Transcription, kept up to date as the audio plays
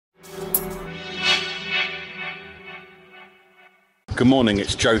Good morning,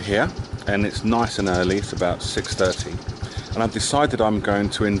 it's Joe here, and it's nice and early, it's about 6:30, and I've decided I'm going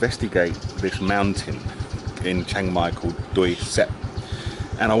to investigate this mountain in Chiang Mai called Doi Sep,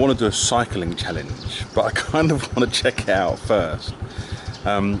 and I want to do a cycling challenge, but I kind of want to check it out first.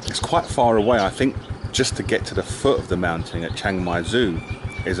 It's quite far away. I think just to get to the foot of the mountain at Chiang Mai Zoo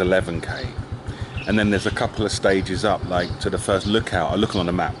is 11k, and then there's a couple of stages up, like to the first lookout. I look on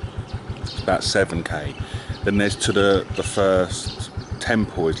the map, it's about 7k. Then there's to the first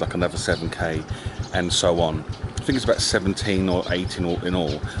temple is like another 7k, and so on. I think it's about 17 or 18 in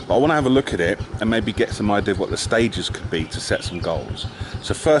all. But I want to have a look at it and maybe get some idea of what the stages could be to set some goals.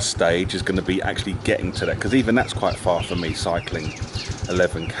 So first stage is going to be actually getting to that, because even that's quite far for me, cycling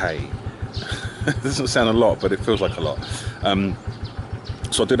 11k. It doesn't sound a lot, but it feels like a lot.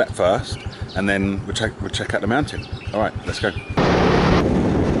 So I'll do that first, and then we'll check out the mountain. All right, let's go.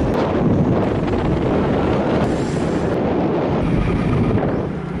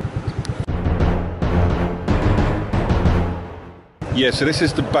 Yeah, so this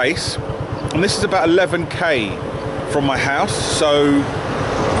is the base, and this is about 11k from my house, so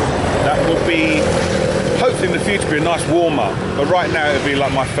that will be, hopefully in the future, be a nice warm-up, but right now it'll be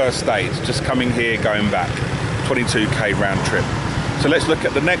like my first stage, just coming here, going back, 22k round trip. So let's look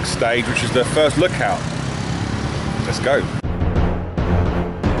at the next stage, which is the first lookout. Let's go.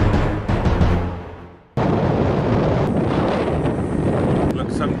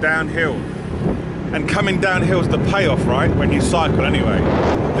 Look, some downhill. And coming downhill is the payoff, right? When you cycle anyway.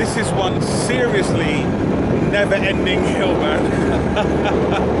 This is one seriously never-ending hill, man.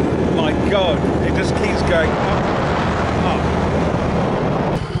 My God, it just keeps going up.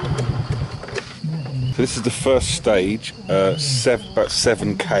 So this is the first stage, about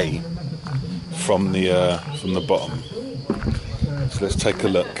 7k from the bottom. So let's take a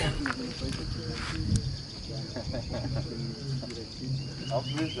look.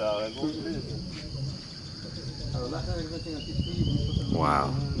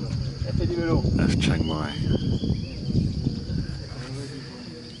 Wow, that's Chiang Mai.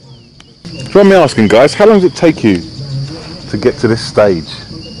 Do you mind me asking, guys, how long does it take you to get to this stage?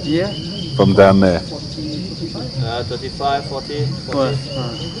 Yeah. From down there? 35, 40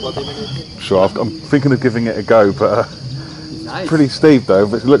 minutes. Sure, I'm thinking of giving it a go, but Nice. pretty steep though,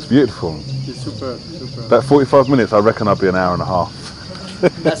 but it looks beautiful. It's super. That 45 minutes, I recken I'll be an hour and a half.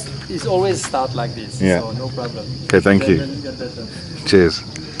 It's always start like this, Yeah. so no problem. Okay, thank you. Then get better. Cheers.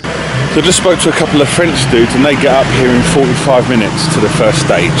 So I just spoke to a couple of French dudes, and they get up here in 45 minutes to the first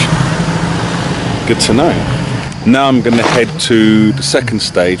stage. Good to know. Now I'm going to head to the second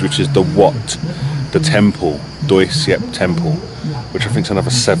stage, which is the Wat, the temple, Doi Sep temple, which I think is another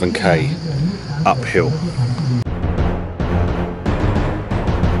 7k uphill.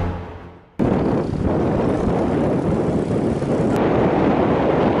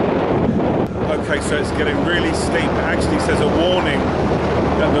 Okay, so it's getting really steep. It actually says a warning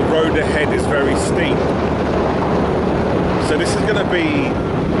that the road ahead is very steep. So this is going to be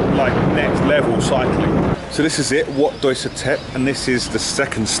like next level cycling. So this is it, Wat Doi Sep, and this is the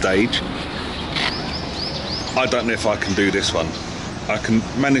second stage. I don't know if I can do this one. I can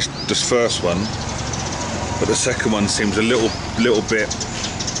manage this first one, but the second one seems a little bit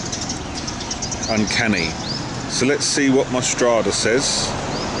uncanny. So let's see what my Strada says.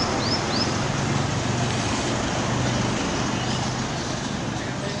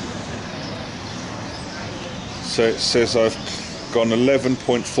 So it says I've gone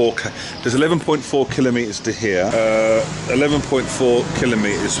 11.4. There's 11.4 kilometers to here. 11.4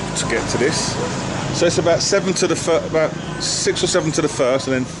 kilometers to get to this. So it's about 6 or 7 to the first,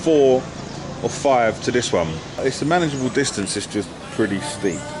 and then 4 or 5 to this one. It's a manageable distance. It's just pretty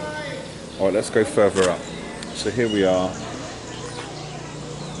steep. All right, let's go further up. So here we are.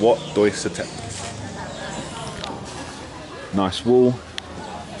 Wat Doi Sep. Nice wall.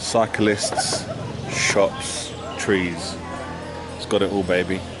 Cyclists. Shops. Trees. It's got it all,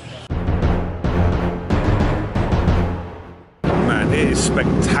 baby. Man, it is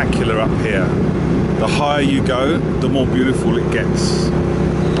spectacular up here. The higher you go, the more beautiful it gets.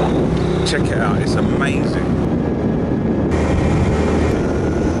 Check it out, it's amazing.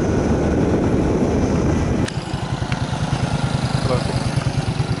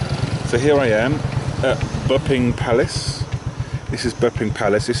 So here I am at Buping Palace. This is Buping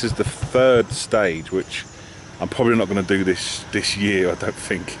Palace. This is the third stage, which I'm probably not going to do this year, I don't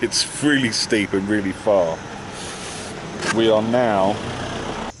think. It's really steep and really far. We are now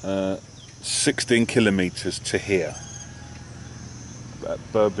 16 kilometers to here at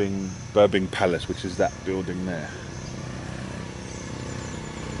Buping Palace, which is that building there.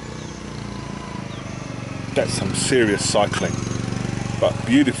 That's some serious cycling. but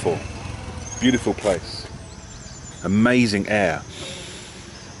beautiful, beautiful place. Amazing air.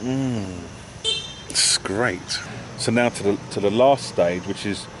 It's great. So now to the last stage, which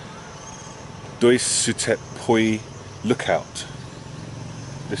is Doi Sutet Pui Lookout.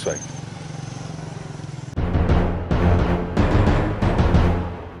 This way.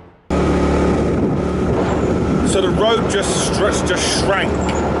 So the road just shrank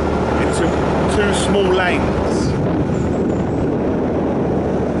into 2 small lanes.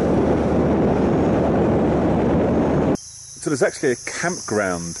 So there's actually a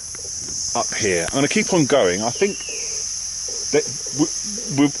campground up here. I'm going to keep on going. I think that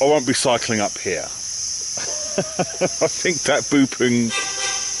I won't be cycling up here. I think that Bupung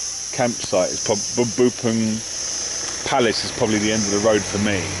campsite is Bupung Palace is probably the end of the road for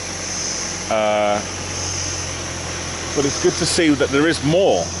me. But it's good to see that there is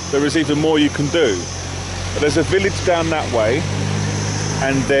more. There is even more you can do. But there's a village down that way,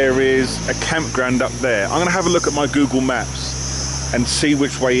 and there is a campground up there. I'm going to have a look at my Google Maps and see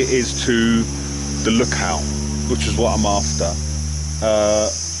which way it is to the lookout, which is what I'm after.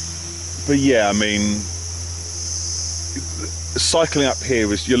 But yeah, I mean, cycling up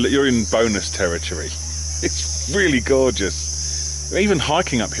here is you're in bonus territory. It's really gorgeous. Even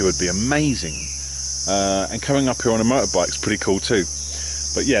hiking up here would be amazing. And coming up here on a motorbike is pretty cool too.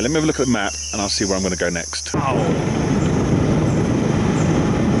 But yeah, let me have a look at the map and I'll see where I'm going to go next.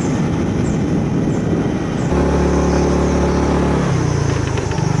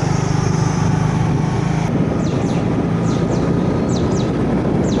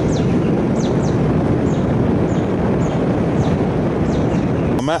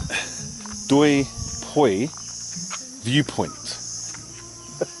 I'm at Doi Pui viewpoint.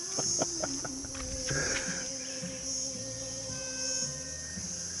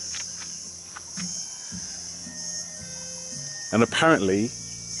 And apparently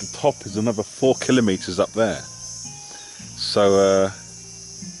the top is another 4 kilometers up there. So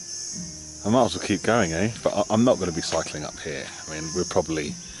I might as well keep going, eh? But I'm not going to be cycling up here. I mean, we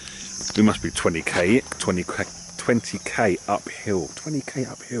must be 20k uphill. 20k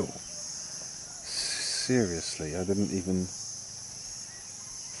uphill. Seriously, I didn't even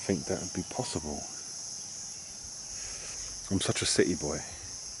think that would be possible. I'm such a city boy.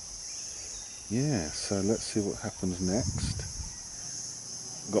 Yeah, so let's see what happens next.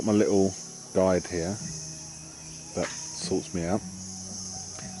 Got my little guide here that sorts me out.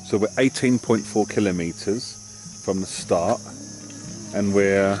 So we're 18.4 kilometers from the start, and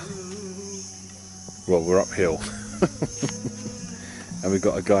we're uphill. And we've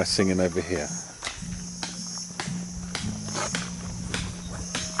got a guy singing over here.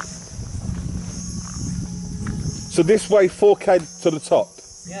 So this way, 4k to the top?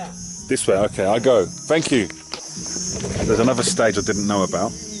 Yeah. This way, okay, I go. Thank you. There's another stage I didn't know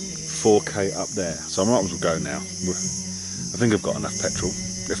about. 4k up there. So I might as well go now. I think I've got enough petrol.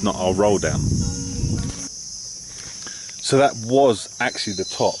 If not, I'll roll down. So that was actually the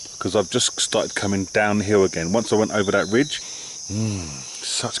top, because I've just started coming downhill again. Once I went over that ridge,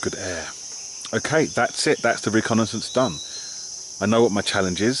 such good air. Okay, that's it. That's the reconnaissance done. I know what my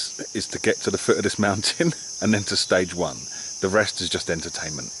challenge is to get to the foot of this mountain and then to stage 1. The rest is just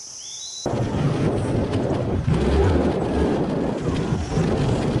entertainment.